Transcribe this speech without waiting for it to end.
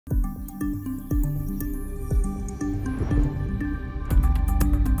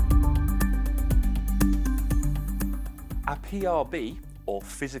A PRB, or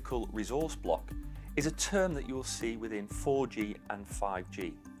physical resource block, is a term that you will see within 4G and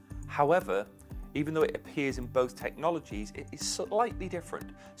 5G. However, even though it appears in both technologies, it is slightly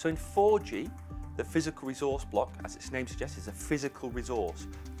different. So in 4G, the physical resource block, as its name suggests, is a physical resource.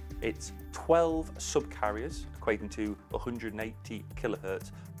 It's 12 subcarriers equating to 180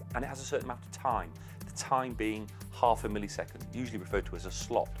 kilohertz, and it has a certain amount of time, the time being half a millisecond, usually referred to as a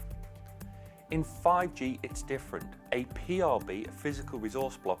slot. In 5G, it's different. A PRB, a physical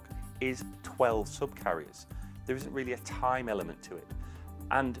resource block, is 12 subcarriers. There isn't really a time element to it.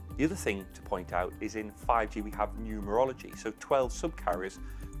 And the other thing to point out is in 5G we have numerology. So 12 subcarriers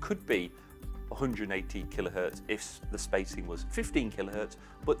could be 180 kilohertz if the spacing was 15 kilohertz,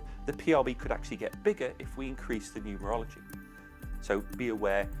 but the PRB could actually get bigger if we increase the numerology. So be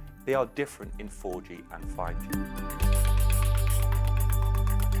aware, they are different in 4G and 5G.